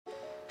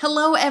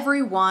Hello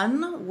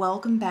everyone,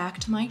 welcome back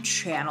to my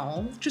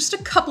channel. Just a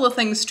couple of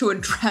things to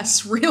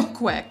address real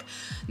quick.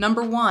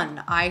 Number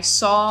one, I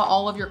saw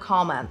all of your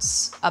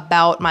comments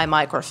about my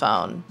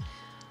microphone.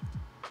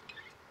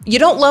 You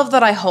don't love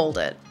that I hold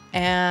it,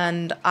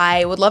 and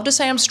I would love to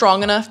say I'm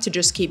strong enough to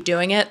just keep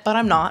doing it, but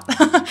I'm not.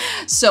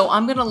 So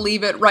I'm gonna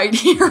leave it right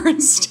here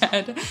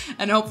instead,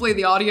 and hopefully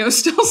the audio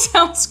still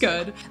sounds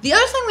good. The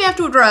other thing we have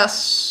to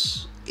address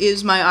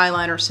is my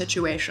eyeliner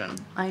situation.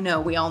 I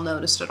know we all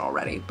noticed it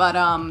already, but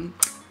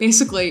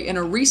basically in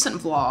a recent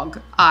vlog,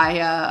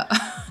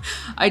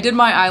 I did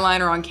my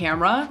eyeliner on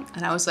camera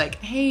and I was like,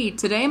 hey,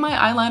 today my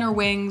eyeliner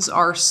wings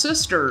are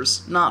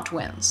sisters, not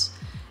twins.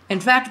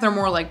 In fact, they're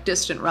more like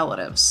distant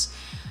relatives.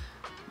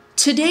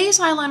 Today's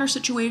eyeliner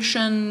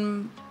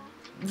situation,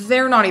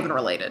 they're not even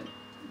related.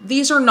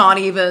 These are not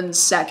even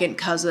second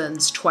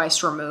cousins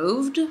twice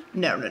removed.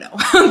 No.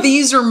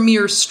 These are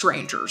mere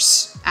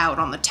strangers out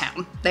on the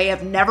town. They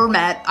have never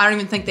met. I don't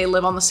even think they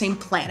live on the same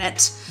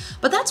planet.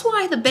 But that's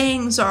why the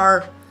bangs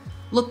are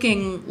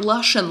looking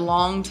lush and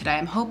long today.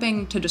 I'm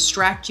hoping to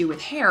distract you with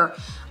hair,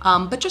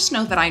 but just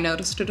know that I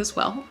noticed it as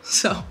well.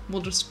 So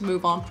we'll just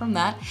move on from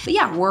that. But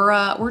yeah, we're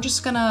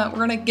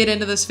gonna get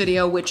into this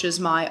video, which is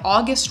my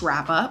August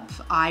wrap up.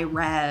 I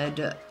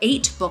read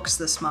 8 books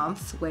this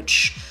month,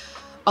 which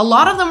a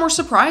lot of them were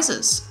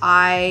surprises.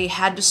 I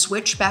had to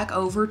switch back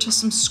over to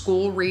some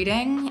school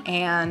reading,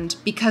 and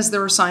because they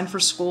were assigned for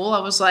school, I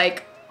was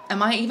like,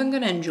 am I even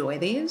gonna enjoy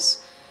these?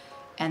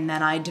 And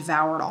then I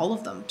devoured all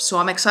of them. So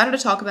I'm excited to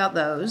talk about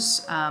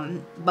those.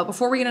 But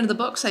before we get into the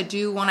books, I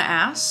do wanna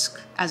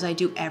ask, as I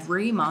do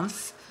every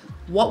month,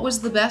 what was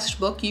the best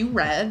book you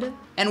read?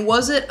 And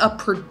was it a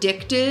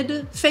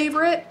predicted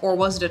favorite or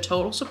was it a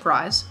total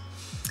surprise?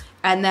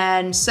 And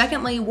then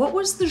secondly, what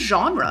was the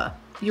genre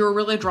you were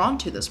really drawn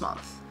to this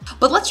month?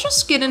 But let's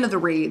just get into the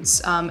reads.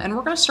 And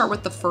we're gonna start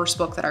with the first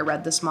book that I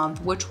read this month,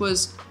 which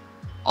was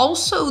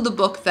also the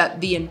book that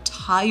the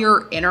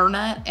entire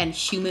internet and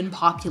human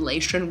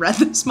population read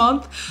this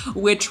month,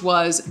 which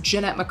was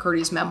Jennette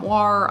McCurdy's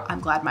memoir, I'm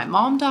Glad My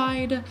Mom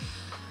Died.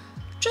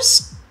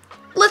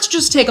 Let's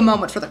just take a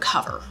moment for the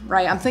cover,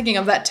 right? I'm thinking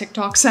of that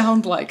TikTok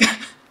sound, like,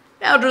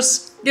 now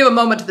just give a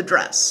moment to the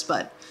dress,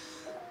 but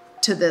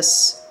to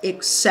this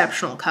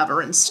exceptional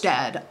cover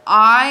instead.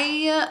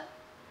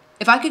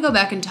 If I could go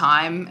back in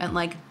time and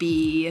like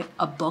be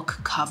a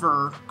book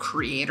cover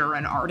creator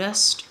and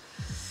artist,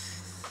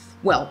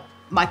 well,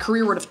 my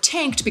career would have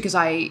tanked because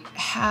I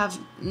have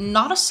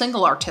not a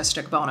single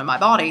artistic bone in my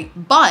body,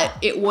 but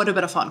it would have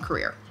been a fun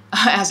career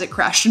as it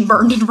crashed and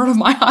burned in front of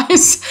my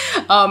eyes.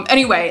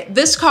 Anyway,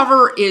 this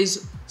cover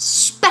is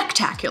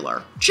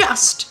spectacular,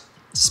 just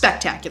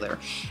spectacular.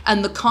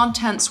 And the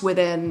contents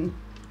within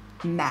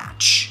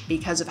match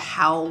because of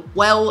how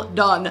well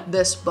done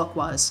this book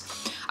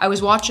was. I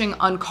was watching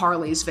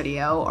Carly's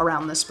video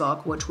around this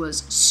book, which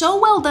was so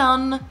well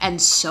done and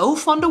so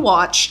fun to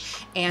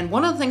watch. And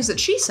one of the things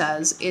that she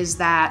says is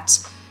that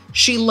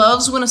she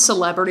loves when a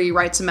celebrity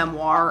writes a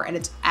memoir and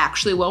it's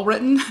actually well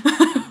written,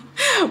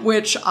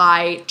 which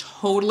I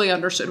totally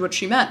understood what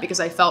she meant because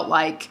I felt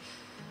like,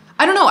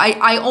 I don't know,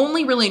 I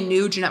only really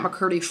knew Jennette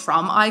McCurdy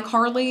from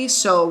iCarly,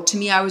 so to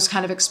me I was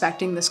kind of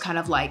expecting this kind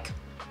of like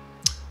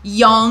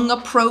young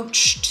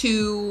approach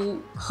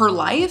to her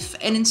life,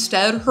 and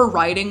instead her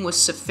writing was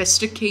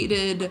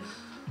sophisticated,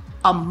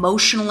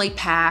 emotionally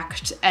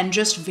packed, and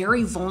just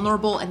very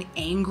vulnerable and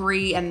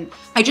angry, and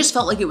I just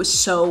felt like it was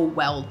so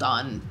well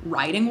done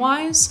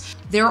writing-wise.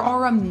 There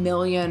are a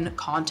million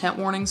content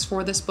warnings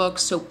for this book,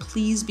 so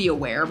please be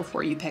aware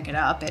before you pick it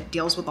up. It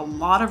deals with a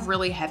lot of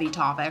really heavy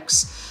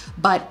topics,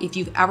 but if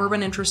you've ever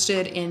been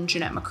interested in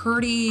Jennette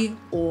McCurdy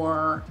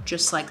or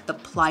just like the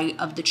plight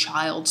of the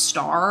child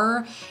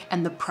star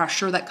and the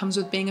pressure that comes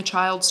with being a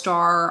child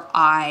star,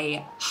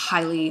 I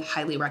highly,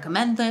 highly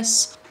recommend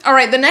this. All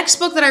right, the next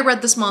book that I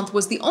read this month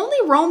was the only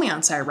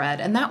romance I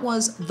read, and that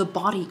was The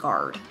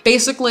Bodyguard.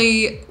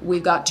 Basically,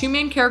 we've got 2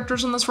 main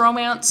characters in this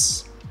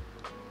romance,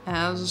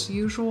 as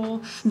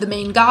usual. The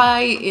main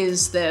guy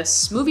is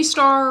this movie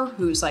star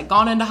who's like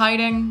gone into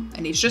hiding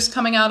and he's just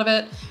coming out of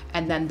it.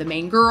 And then the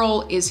main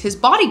girl is his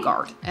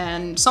bodyguard.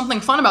 And something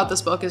fun about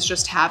this book is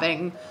just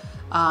having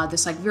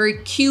this like very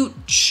cute,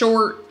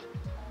 short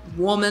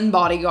woman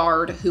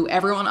bodyguard who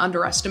everyone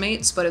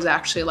underestimates, but is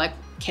actually like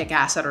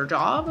kick-ass at her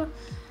job.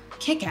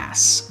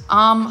 Kick-ass.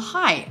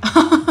 Hi.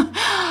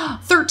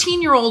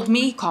 13-year-old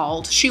me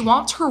called. She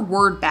wants her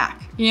word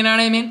back. You know what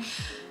I mean?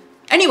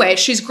 Anyway,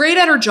 she's great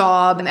at her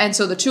job, and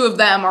so the two of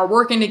them are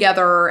working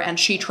together, and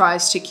she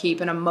tries to keep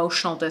an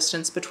emotional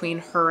distance between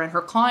her and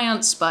her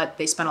clients, but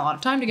they spend a lot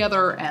of time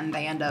together and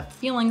they end up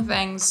feeling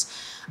things.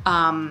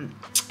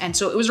 And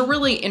so it was a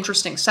really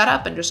interesting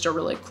setup and just a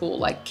really cool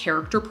like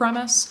character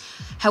premise.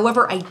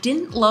 However, I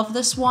didn't love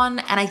this one,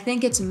 and I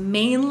think it's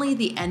mainly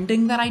the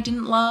ending that I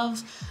didn't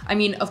love. I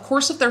mean, of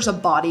course, if there's a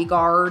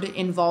bodyguard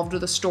involved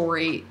with a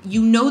story,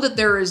 you know that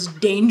there is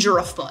danger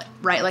afoot,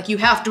 right? Like you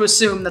have to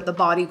assume that the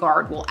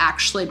bodyguard will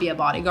actually be a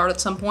bodyguard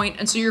at some point.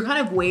 And so you're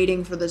kind of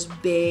waiting for this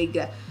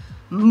big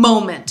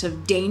moment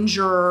of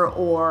danger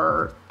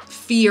or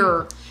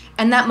fear.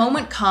 And that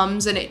moment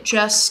comes and it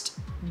just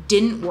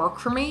didn't work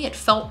for me. It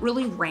felt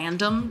really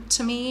random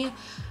to me.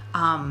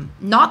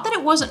 Not that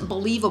it wasn't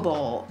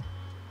believable.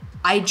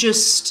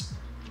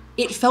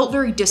 It felt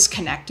very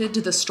disconnected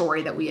to the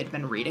story that we had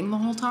been reading the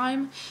whole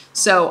time.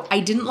 So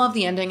I didn't love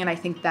the ending, and I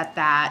think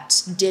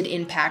that did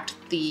impact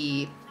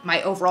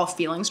my overall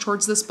feelings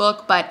towards this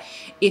book. But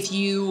if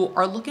you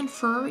are looking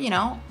for,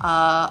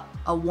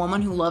 a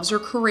woman who loves her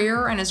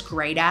career and is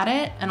great at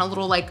it, and a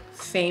little like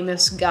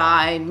famous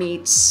guy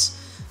meets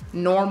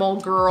normal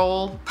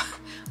girl,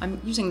 I'm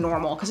using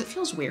normal because it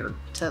feels weird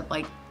to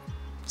like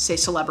say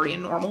celebrity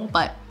and normal,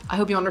 but I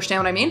hope you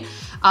understand what I mean.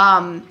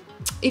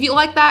 If you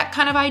like that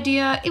kind of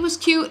idea, it was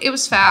cute, it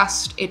was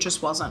fast, it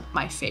just wasn't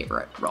my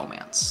favorite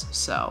romance.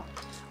 So,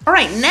 all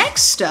right,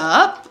 next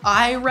up,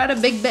 I read a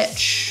big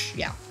bitch.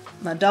 Yeah,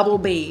 a double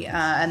B,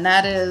 and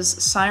that is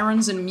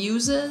Sirens and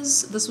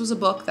Muses. This was a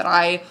book that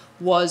I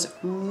was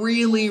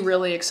really,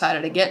 really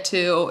excited to get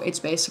to. It's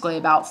basically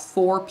about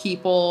 4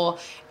 people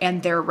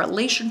and their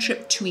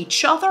relationship to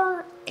each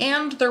other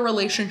and their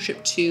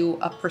relationship to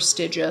a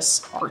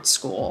prestigious art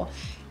school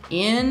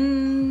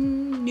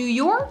in New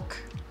York?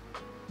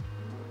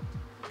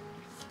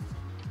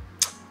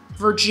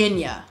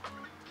 Virginia.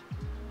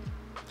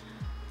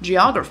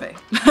 Geography.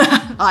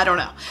 I don't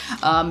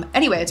know.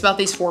 Anyway, it's about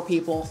these 4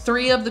 people.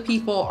 3 of the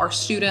people are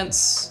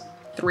students.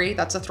 3,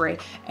 that's a 3.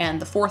 And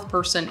the 4th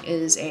person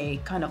is a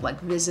kind of like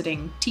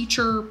visiting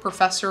teacher,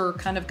 professor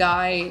kind of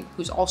guy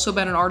who's also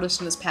been an artist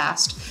in his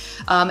past.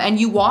 And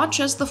you watch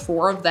as the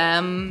 4 of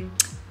them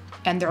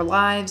and their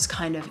lives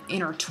kind of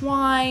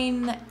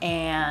intertwine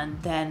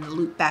and then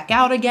loop back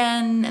out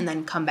again and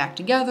then come back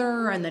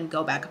together and then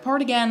go back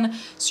apart again.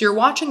 So you're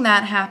watching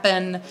that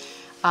happen.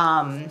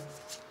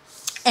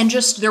 And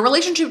just their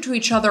relationship to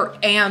each other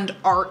and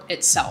art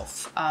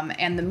itself,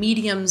 and the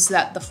mediums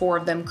that the 4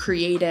 of them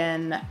create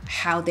in,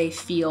 how they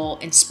feel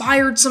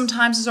inspired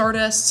sometimes as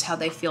artists, how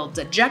they feel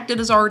dejected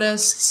as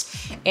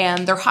artists,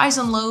 and their highs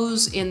and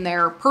lows in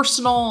their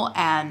personal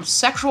and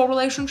sexual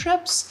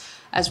relationships,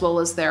 as well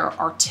as their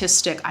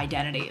artistic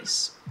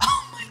identities.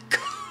 Oh my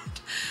God.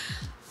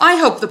 I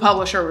hope the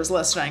publisher was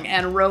listening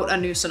and wrote a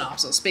new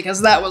synopsis,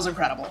 because that was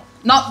incredible.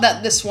 Not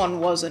that this one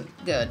wasn't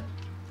good.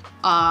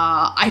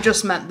 I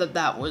just meant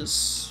that one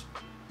was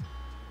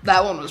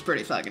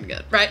pretty fucking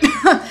good, right?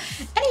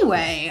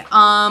 Anyway,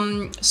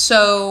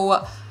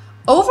 so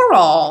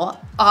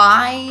overall,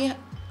 I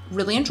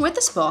really enjoyed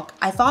this book.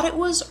 I thought it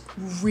was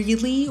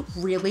really,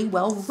 really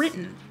well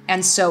written.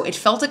 And so it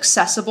felt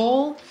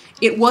accessible.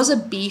 It was a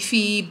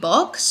beefy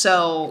book,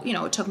 so,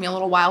 it took me a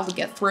little while to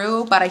get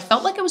through, but I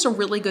felt like it was a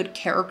really good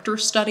character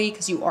study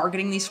because you are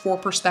getting these 4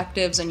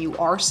 perspectives and you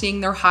are seeing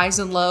their highs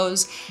and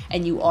lows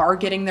and you are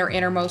getting their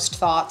innermost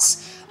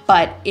thoughts,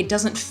 but it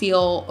doesn't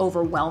feel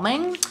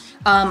overwhelming.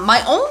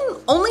 My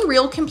only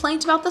real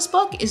complaint about this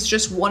book is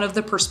just one of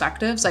the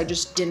perspectives I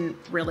just didn't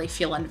really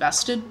feel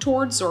invested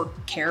towards or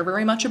care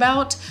very much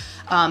about.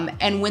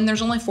 And when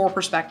there's only 4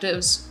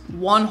 perspectives,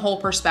 one whole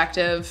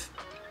perspective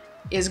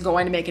is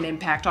going to make an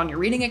impact on your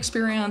reading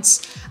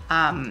experience.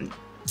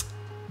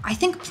 I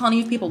think plenty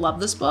of people love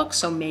this book,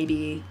 so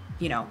maybe,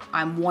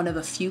 I'm one of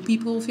a few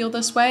people who feel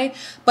this way,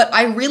 but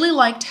I really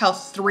liked how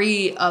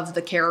 3 of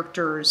the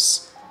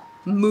characters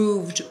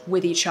moved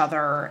with each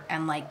other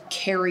and like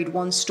carried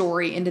one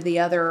story into the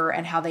other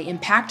and how they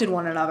impacted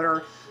one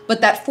another,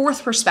 but that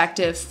 4th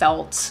perspective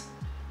felt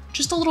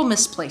just a little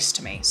misplaced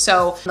to me.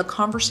 So the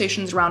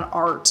conversations around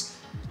art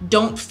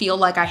don't feel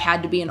like I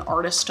had to be an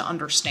artist to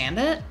understand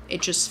it.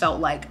 It just felt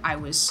like I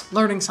was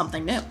learning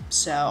something new.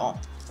 So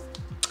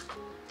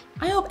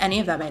I hope any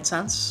of that made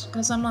sense,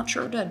 because I'm not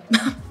sure it did.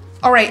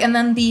 All right, and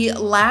then the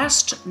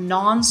last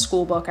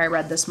non-school book I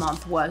read this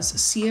month was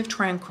Sea of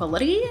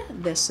Tranquility.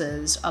 This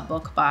is a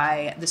book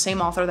by the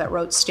same author that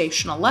wrote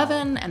Station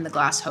 11 and The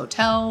Glass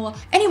Hotel.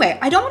 Anyway,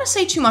 I don't want to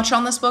say too much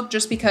on this book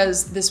just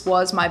because this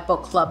was my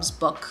book club's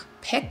book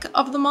pick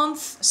of the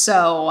month.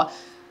 So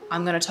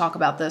I'm going to talk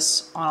about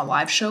this on a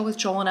live show with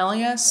Joel and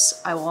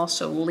Elias. I will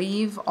also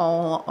leave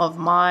all of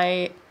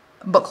my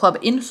book club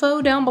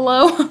info down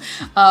below. So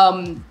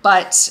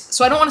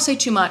I don't want to say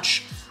too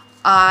much.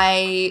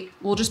 I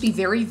will just be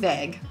very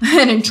vague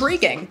and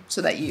intriguing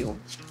so that you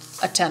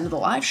attend the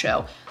live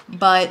show.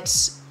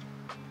 But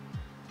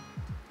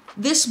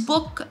this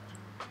book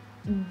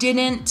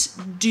didn't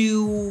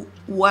do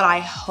what I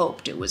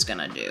hoped it was going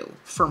to do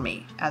for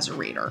me as a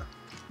reader.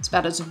 It's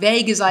about as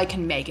vague as I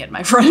can make it,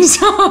 my friends.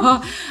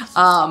 I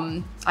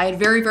had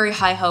very, very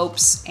high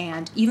hopes,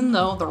 and even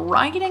though the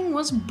writing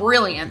was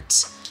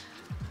brilliant,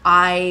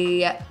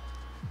 I've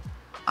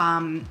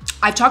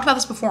talked about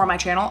this before on my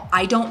channel.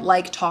 I don't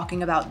like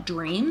talking about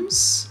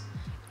dreams,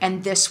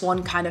 and this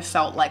one kind of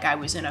felt like I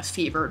was in a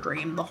fever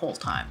dream the whole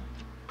time.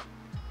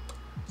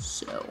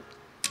 So,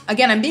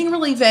 again, I'm being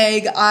really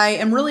vague. I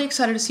am really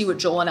excited to see what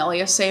Joel and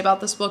Elias say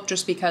about this book,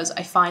 just because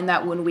I find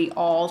that when we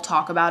all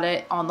talk about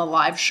it on the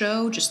live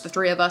show, just the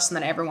 3 of us and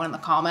then everyone in the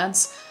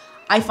comments,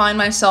 I find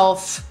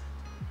myself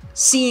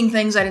seeing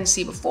things I didn't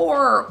see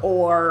before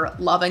or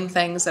loving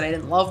things that I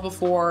didn't love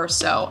before.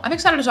 So I'm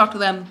excited to talk to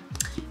them.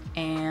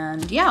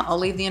 And yeah, I'll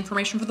leave the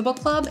information for the book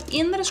club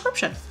in the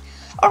description.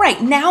 All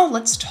right, now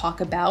let's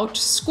talk about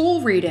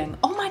school reading.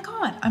 Oh my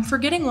God, I'm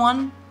forgetting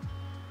one,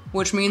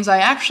 which means I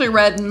actually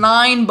read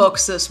 9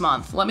 books this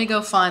month. Let me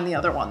go find the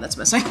other one that's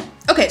missing.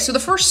 Okay, so the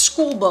first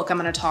school book I'm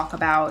gonna talk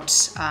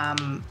about,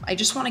 I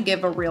just wanna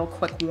give a real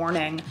quick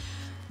warning.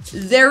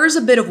 There is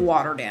a bit of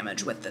water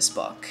damage with this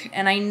book,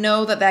 and I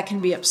know that that can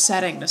be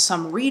upsetting to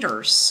some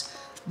readers,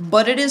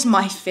 but it is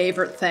my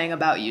favorite thing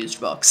about used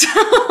books.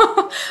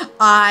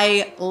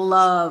 I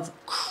love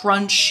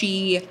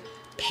crunchy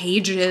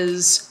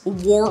pages,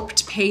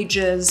 warped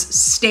pages,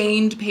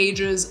 stained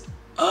pages.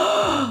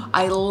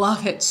 I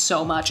love it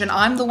so much, and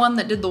I'm the one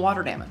that did the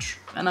water damage,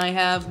 and I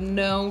have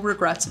no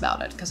regrets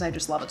about it because I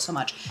just love it so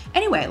much.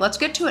 Anyway, let's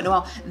get to it.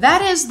 Well,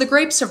 that is The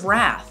Grapes of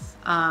Wrath.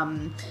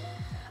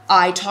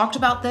 I talked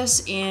about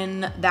this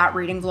in that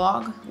reading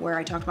vlog where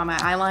I talked about my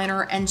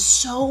eyeliner, and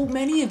so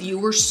many of you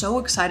were so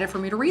excited for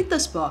me to read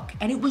this book,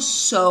 and it was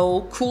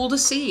so cool to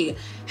see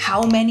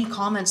how many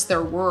comments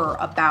there were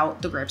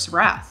about The Grapes of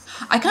Wrath.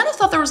 I kind of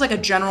thought there was like a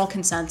general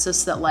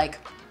consensus that like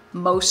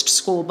most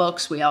school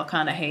books we all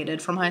kind of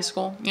hated from high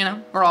school, you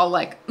know? We're all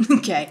like,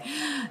 okay,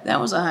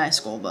 that was a high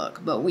school book,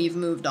 but we've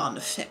moved on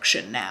to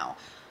fiction now.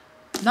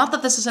 Not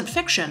that this isn't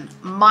fiction.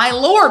 My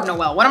Lord,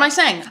 Noelle, what am I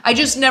saying? I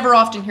just never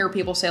often hear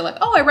people say like,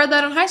 oh, I read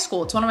that in high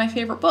school. It's one of my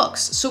favorite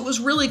books. So it was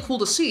really cool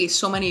to see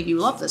so many of you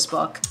love this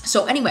book.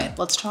 So anyway,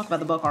 let's talk about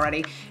the book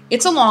already.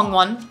 It's a long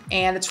one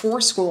and it's for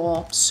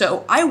school.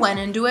 So I went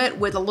into it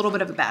with a little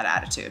bit of a bad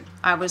attitude.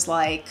 I was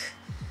like,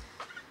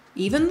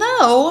 even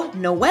though,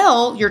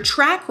 Noelle, your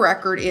track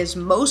record is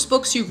most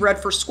books you've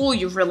read for school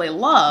you've really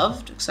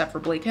loved, except for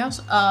Bleak House,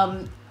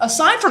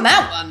 aside from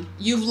that one,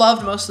 you've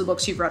loved most of the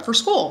books you've read for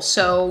school,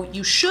 so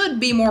you should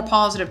be more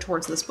positive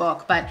towards this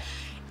book, but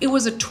it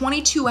was a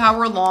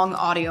 22-hour-long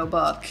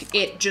audiobook.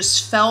 It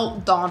just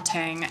felt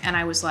daunting, and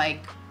I was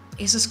like,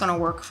 is this gonna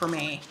work for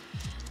me?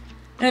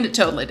 And it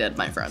totally did,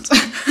 my friends.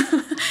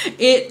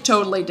 It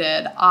totally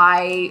did.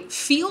 I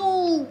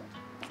feel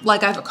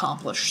like I've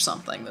accomplished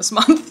something this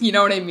month, you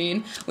know what I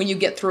mean? When you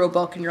get through a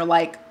book and you're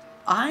like,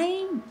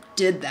 I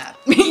did that,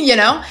 you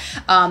know?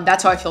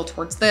 That's how I feel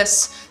towards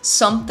this.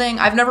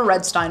 I've never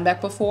read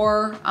Steinbeck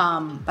before,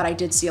 but I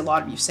did see a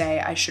lot of you say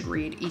I should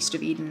read East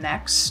of Eden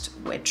next,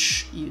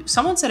 which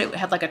someone said it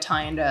had like a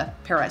tie into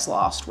Paradise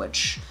Lost,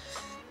 which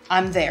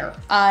I'm there.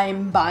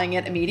 I'm buying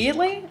it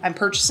immediately, I'm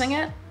purchasing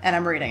it, and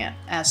I'm reading it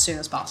as soon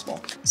as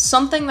possible.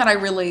 Something that I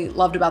really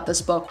loved about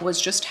this book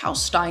was just how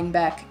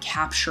Steinbeck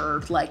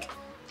captured like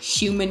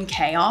human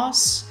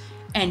chaos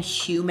and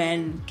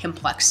human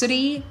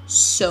complexity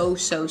so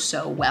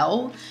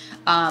well.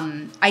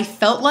 I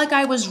felt like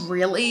I was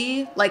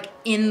really like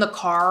in the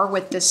car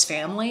with this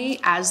family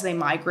as they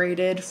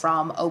migrated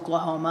from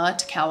Oklahoma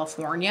to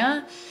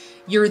California.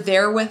 You're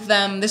there with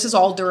them. This is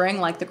all during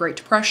like the Great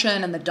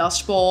Depression and the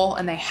Dust Bowl,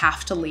 and they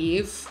have to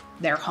leave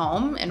their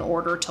home in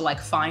order to like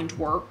find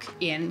work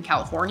in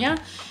California.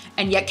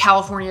 And yet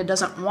California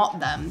doesn't want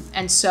them.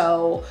 And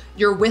so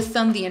you're with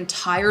them the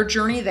entire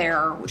journey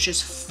there, which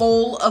is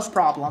full of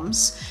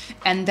problems.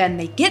 And then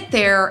they get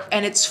there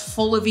and it's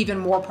full of even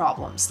more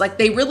problems. Like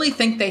they really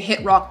think they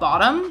hit rock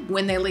bottom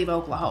when they leave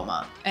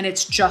Oklahoma, and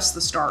it's just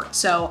the start.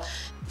 So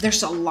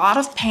there's a lot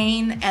of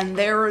pain and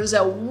there is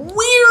a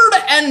weird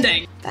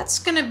ending. That's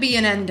gonna be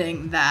an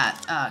ending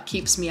that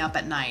keeps me up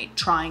at night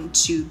trying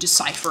to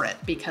decipher it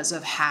because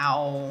of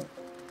how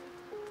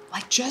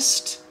like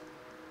just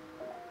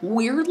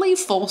weirdly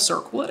full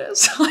circle it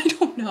is. I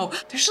don't know.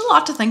 There's a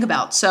lot to think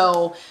about.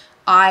 So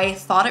I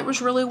thought it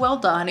was really well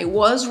done. It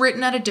was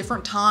written at a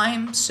different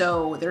time,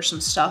 so there's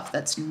some stuff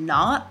that's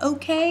not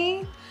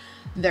okay.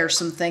 There's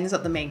some things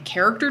that the main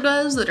character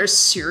does that are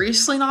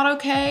seriously not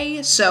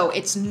okay. So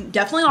it's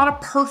definitely not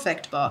a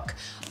perfect book,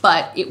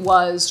 but it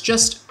was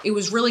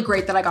really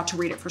great that I got to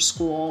read it for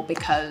school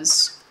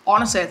because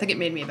honestly, I think it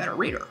made me a better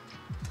reader.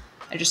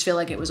 I just feel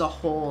like it was a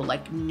whole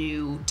like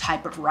new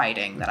type of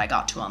writing that I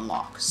got to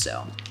unlock.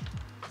 So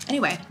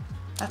anyway,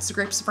 that's The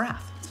Grapes of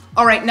Wrath.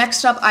 All right,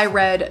 next up I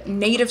read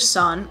Native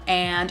Son.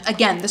 And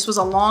again, this was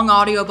a long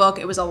audiobook.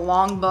 It was a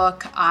long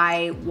book.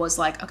 I was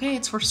like, okay,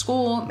 it's for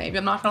school. Maybe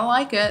I'm not gonna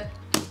like it.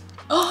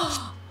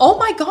 Oh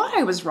my God,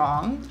 I was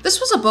wrong. This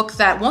was a book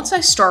that once I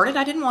started,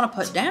 I didn't want to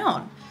put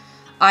down.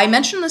 I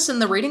mentioned this in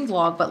the reading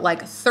vlog, but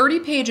like 30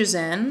 pages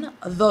in,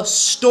 the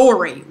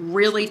story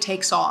really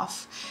takes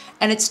off.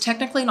 And it's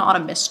technically not a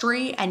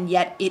mystery, and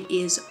yet it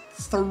is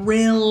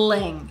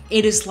thrilling.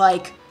 It is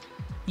like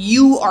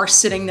you are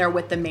sitting there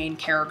with the main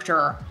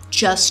character,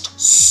 just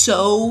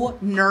so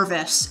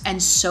nervous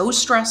and so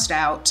stressed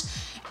out.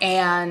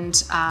 And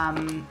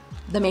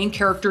the main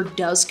character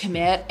does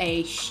commit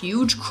a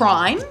huge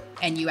crime,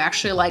 and you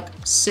actually like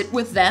sit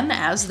with them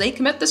as they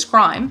commit this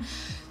crime.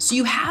 So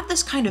you have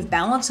this kind of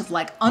balance of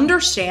like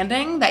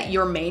understanding that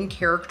your main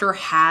character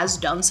has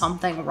done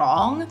something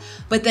wrong,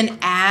 but then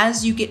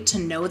as you get to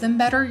know them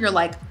better, you're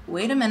like,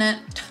 wait a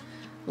minute,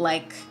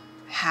 like,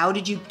 how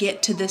did you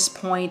get to this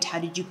point? How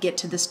did you get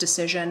to this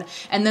decision?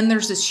 And then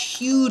there's this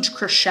huge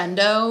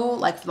crescendo,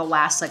 like for the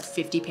last like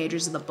 50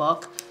 pages of the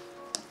book,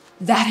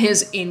 that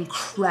is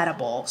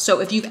incredible.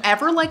 So if you've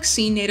ever like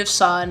seen Native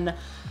Son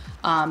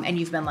and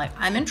you've been like,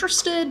 I'm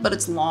interested, but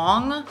it's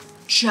long,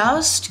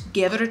 just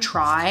give it a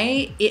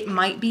try. It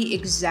might be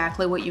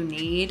exactly what you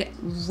need.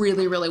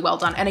 Really, really well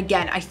done. And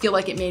again, I feel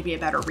like it made me a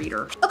better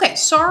reader. Okay,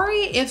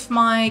 sorry if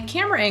my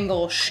camera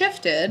angle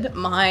shifted,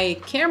 my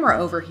camera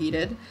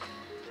overheated.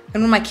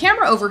 And when my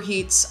camera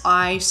overheats,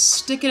 I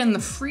stick it in the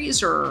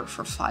freezer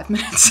for 5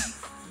 minutes.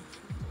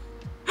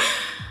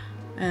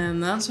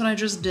 And that's what I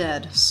just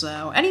did.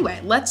 So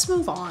anyway, let's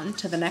move on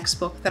to the next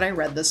book that I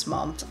read this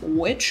month,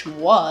 which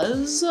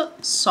was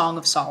Song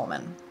of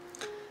Solomon.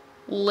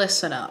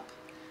 Listen up.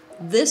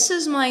 This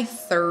is my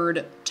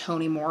third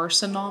Toni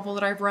Morrison novel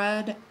that I've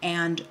read,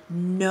 and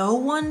no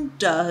one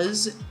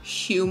does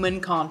human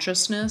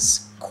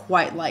consciousness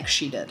quite like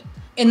she did.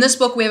 In this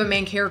book, we have a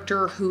main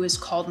character who is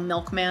called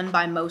Milkman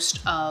by most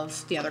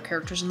of the other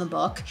characters in the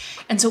book.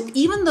 And so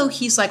even though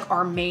he's like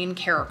our main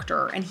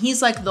character and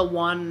he's like the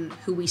one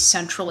who we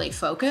centrally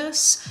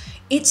focus,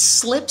 it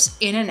slips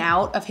in and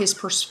out of his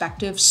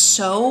perspective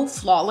so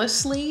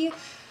flawlessly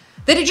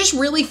that it just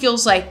really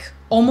feels like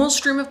almost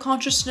stream of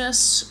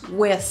consciousness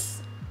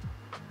with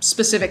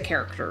specific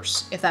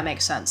characters, if that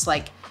makes sense.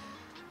 Like,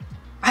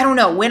 I don't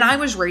know, when I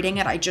was reading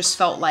it, I just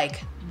felt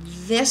like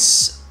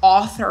this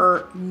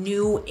author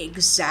knew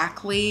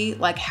exactly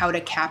like how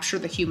to capture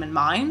the human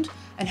mind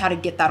and how to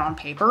get that on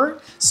paper.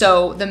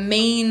 So the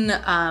main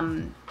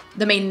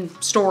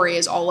story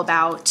is all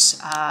about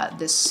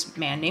this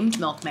man named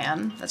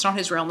Milkman. That's not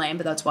his real name,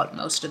 but that's what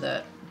most of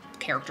the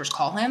characters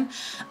call him.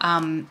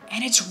 And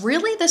it's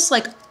really this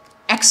like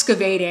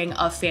excavating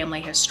of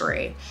family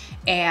history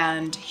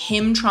and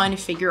him trying to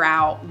figure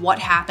out what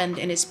happened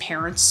in his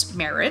parents'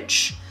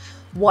 marriage,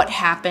 what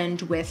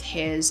happened with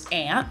his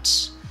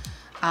aunt,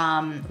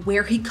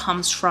 where he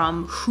comes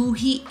from, who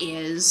he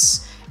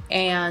is,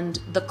 and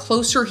the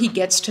closer he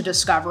gets to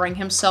discovering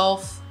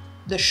himself,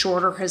 the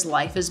shorter his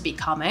life is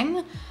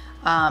becoming.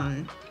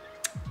 And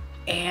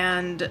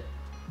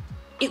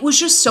it was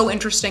just so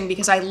interesting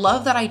because I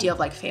love that idea of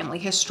like family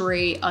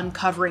history,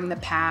 uncovering the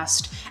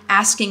past,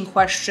 asking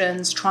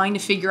questions, trying to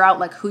figure out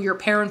like who your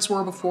parents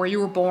were before you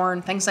were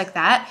born, things like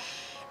that.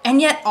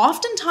 And yet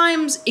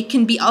oftentimes it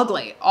can be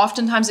ugly.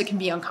 Oftentimes it can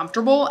be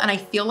uncomfortable. And I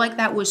feel like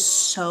that was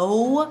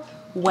so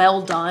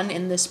well done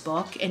in this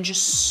book and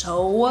just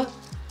so,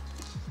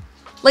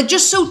 like,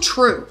 just so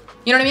true.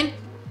 You know what I mean?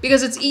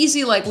 Because it's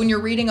easy, like, when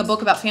you're reading a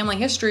book about family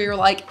history, you're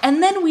like,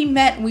 and then we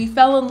met and we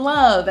fell in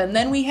love and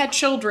then we had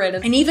children.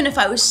 And even if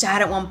I was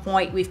sad at one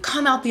point, we've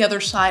come out the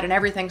other side and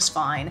everything's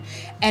fine.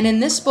 And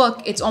in this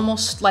book, it's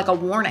almost like a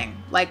warning.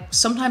 Like,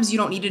 sometimes you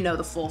don't need to know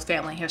the full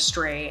family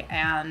history.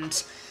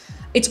 And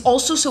it's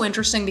also so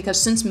interesting because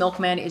since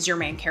Milkman is your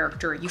main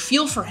character, you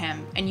feel for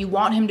him and you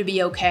want him to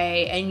be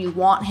okay and you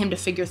want him to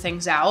figure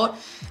things out.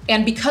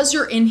 And because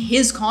you're in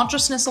his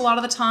consciousness a lot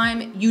of the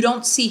time, you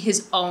don't see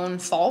his own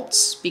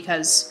faults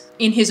because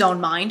in his own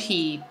mind,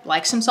 he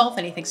likes himself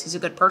and he thinks he's a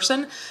good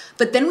person.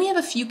 But then we have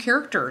a few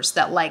characters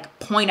that like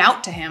point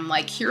out to him,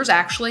 like, here's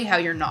actually how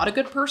you're not a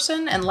good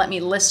person and let me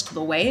list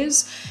the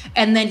ways.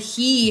 And then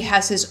he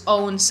has his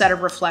own set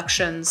of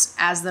reflections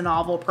as the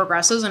novel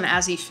progresses and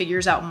as he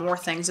figures out more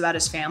things about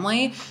his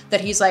family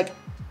that he's like,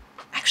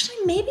 actually,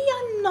 maybe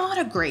I'm not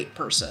a great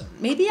person.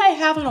 Maybe I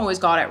haven't always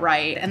got it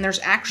right. And there's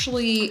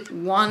actually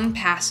one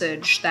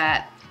passage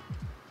that,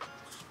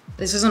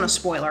 this isn't a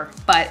spoiler,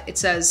 but it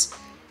says,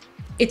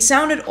 it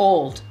sounded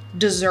old,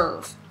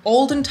 deserve.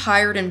 Old and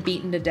tired and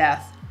beaten to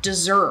death,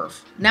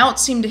 deserve. Now it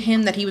seemed to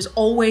him that he was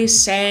always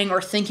saying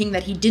or thinking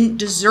that he didn't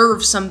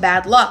deserve some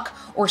bad luck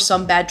or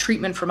some bad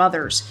treatment from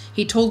others.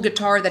 He told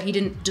Guitar that he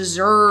didn't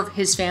deserve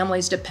his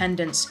family's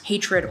dependence,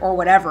 hatred, or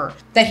whatever.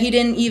 That he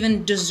didn't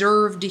even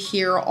deserve to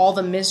hear all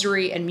the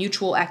misery and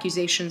mutual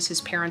accusations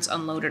his parents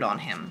unloaded on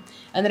him.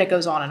 And then it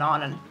goes on,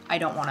 and I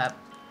don't want to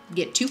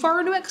get too far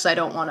into it because I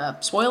don't want to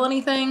spoil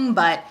anything,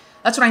 but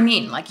that's what I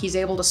mean. Like, he's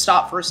able to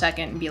stop for a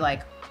second and be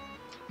like,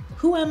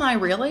 who am I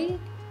really?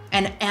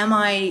 And am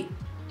I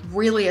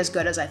really as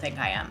good as I think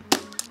I am?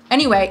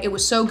 Anyway, it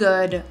was so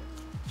good.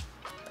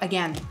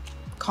 Again,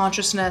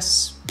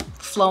 consciousness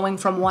flowing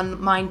from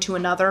one mind to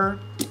another.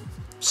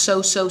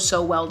 So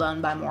well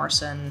done by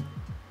Morrison.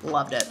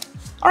 Loved it.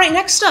 All right,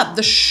 next up,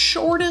 the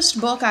shortest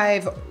book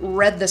I've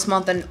read this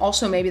month and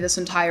also maybe this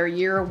entire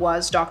year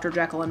was Dr.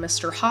 Jekyll and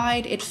Mr.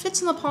 Hyde. It fits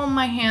in the palm of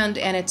my hand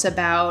and it's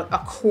about a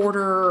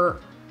quarter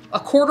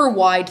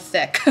wide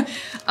thick.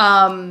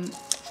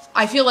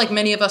 I feel like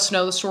many of us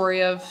know the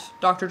story of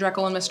Dr.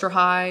 Jekyll and Mr.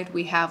 Hyde.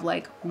 We have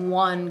like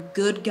one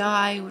good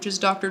guy, which is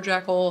Dr.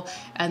 Jekyll,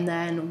 and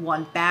then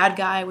one bad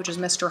guy, which is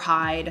Mr.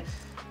 Hyde.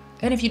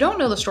 And if you don't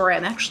know the story,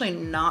 I'm actually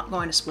not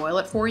going to spoil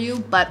it for you,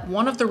 but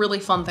one of the really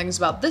fun things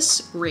about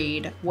this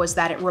read was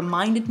that it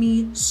reminded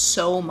me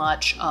so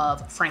much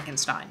of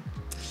Frankenstein.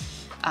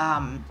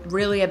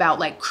 Really about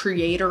like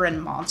creator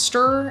and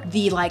monster,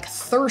 the like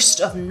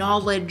thirst of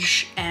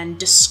knowledge and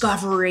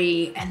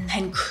discovery and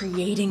then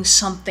creating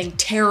something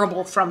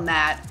terrible from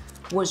that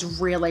was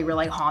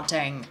really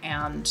haunting,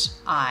 and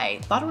I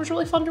thought it was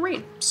really fun to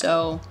read.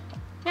 So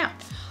yeah.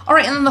 All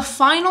right, and then the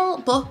final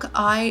book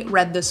I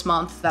read this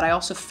month that I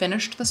also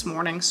finished this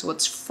morning, so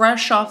it's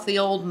fresh off the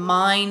old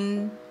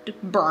mind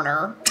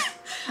burner,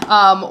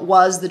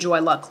 was The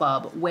Joy Luck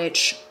Club,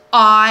 which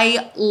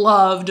I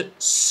loved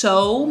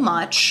so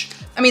much.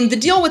 I mean, the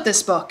deal with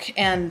this book,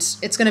 and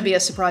it's gonna be a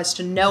surprise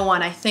to no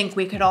one, I think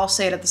we could all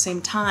say it at the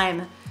same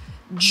time,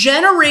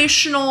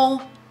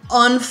 generational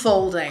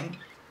unfolding,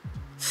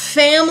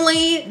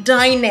 family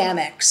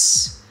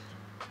dynamics,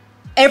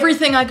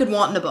 everything I could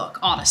want in a book,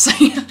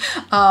 honestly.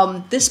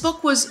 This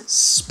book was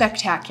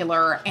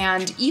spectacular,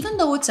 and even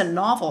though it's a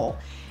novel,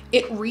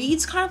 it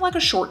reads kind of like a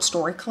short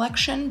story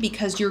collection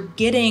because you're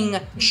getting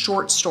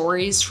short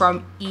stories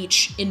from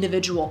each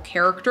individual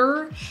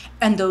character,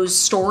 and those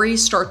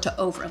stories start to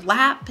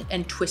overlap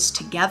and twist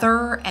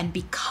together and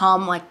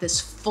become like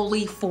this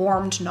fully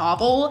formed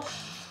novel.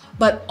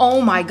 But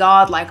oh my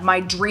God, like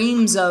my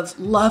dreams of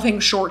loving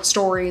short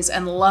stories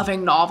and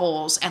loving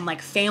novels and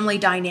like family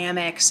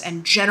dynamics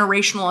and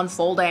generational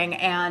unfolding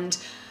and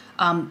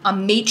a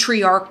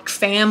matriarch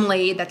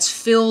family that's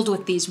filled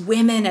with these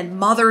women and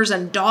mothers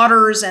and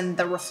daughters and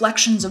the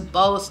reflections of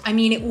both. I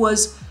mean, it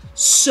was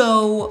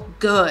so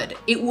good.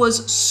 It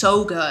was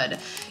so good.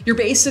 You're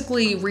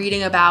basically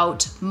reading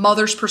about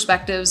mothers'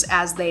 perspectives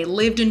as they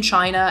lived in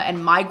China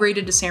and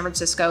migrated to San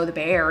Francisco, the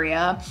Bay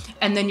Area.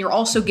 And then you're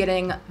also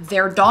getting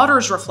their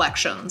daughters'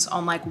 reflections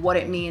on like what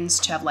it means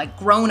to have like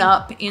grown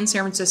up in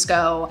San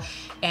Francisco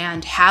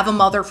and have a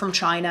mother from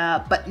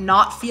China, but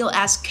not feel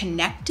as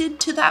connected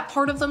to that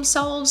part of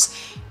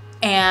themselves.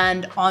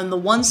 And on the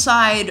one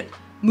side,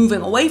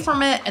 moving away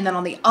from it, and then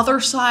on the other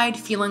side,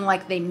 feeling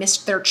like they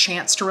missed their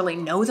chance to really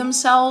know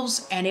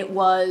themselves, and it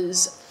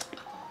was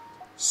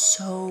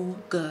so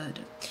good.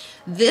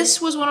 This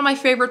was one of my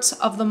favorites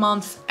of the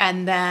month,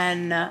 and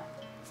then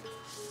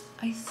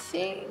I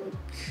think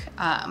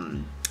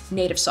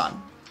Native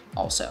Son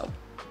also.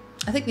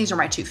 I think these are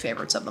my two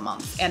favorites of the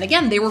month. And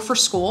again, they were for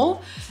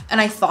school, and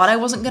I thought I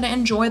wasn't gonna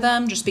enjoy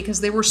them just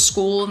because they were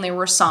school and they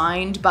were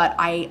assigned, but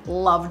I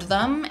loved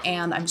them,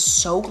 and I'm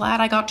so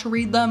glad I got to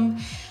read them.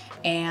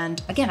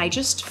 And again, I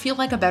just feel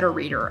like a better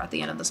reader at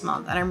the end of this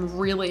month, and I'm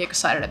really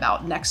excited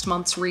about next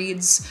month's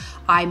reads.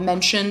 I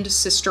mentioned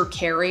Sister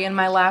Carrie in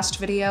my last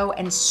video,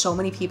 and so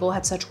many people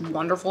had such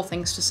wonderful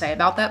things to say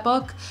about that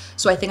book.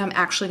 So I think I'm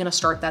actually gonna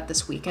start that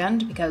this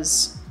weekend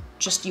because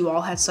just you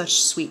all had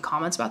such sweet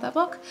comments about that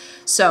book.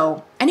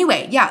 So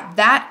anyway, yeah,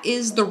 that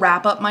is the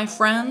wrap up, my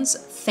friends.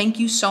 Thank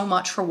you so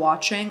much for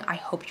watching. I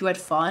hope you had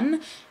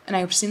fun, and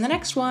I hope to see you in the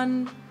next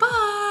one. Bye.